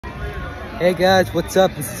Hey guys, what's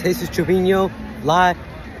up? This is Jesus Trevino, live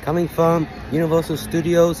coming from Universal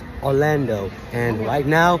Studios Orlando, and right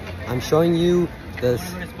now I'm showing you the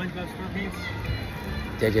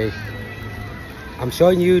JJ. I'm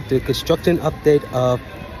showing you the construction update of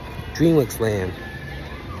DreamWorks Land.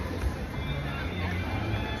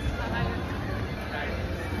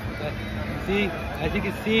 See, as you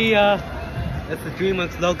can see, that's the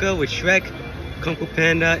DreamWorks logo with Shrek, Kung Fu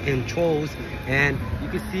Panda, and Trolls. And you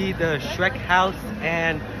can see the Shrek house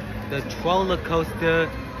and the roller coaster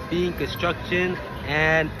being construction,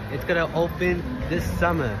 and it's gonna open this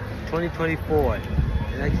summer, 2024.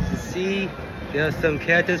 And as you can see, there are some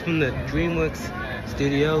characters from the DreamWorks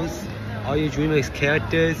studios, all your DreamWorks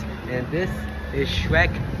characters, and this is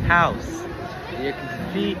Shrek house. You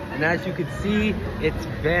can see, and as you can see, it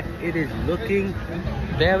is looking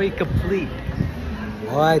very complete.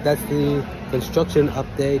 Alright, that's the construction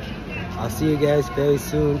update. I'll see you guys very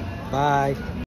soon. Bye.